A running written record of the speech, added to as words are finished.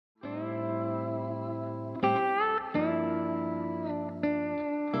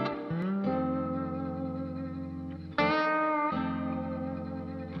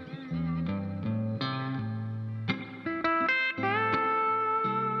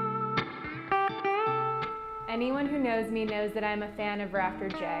Anyone who knows me knows that I'm a fan of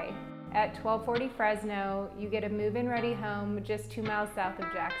RafterJ. At 1240 Fresno, you get a move-in ready home just 2 miles south of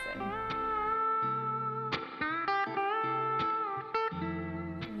Jackson.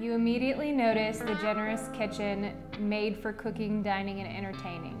 You immediately notice the generous kitchen made for cooking, dining, and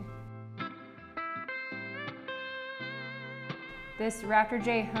entertaining. This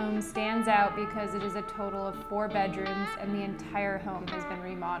RafterJ home stands out because it is a total of 4 bedrooms and the entire home has been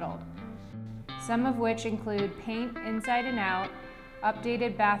remodeled. Some of which include paint inside and out,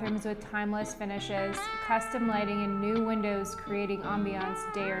 updated bathrooms with timeless finishes, custom lighting, and new windows creating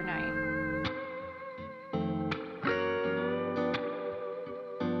ambiance day or night.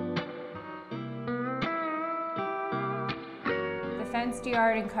 The fenced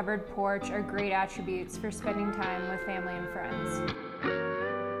yard and covered porch are great attributes for spending time with family and friends.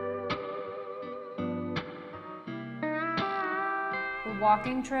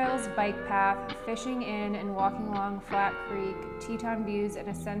 Walking trails, bike path, fishing in and walking along Flat Creek, Teton views, and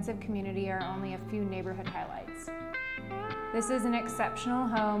a sense of community are only a few neighborhood highlights. This is an exceptional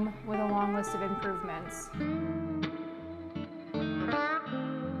home with a long list of improvements.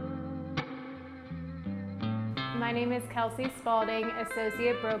 My name is Kelsey Spaulding,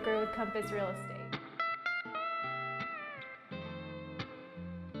 Associate Broker with Compass Real Estate.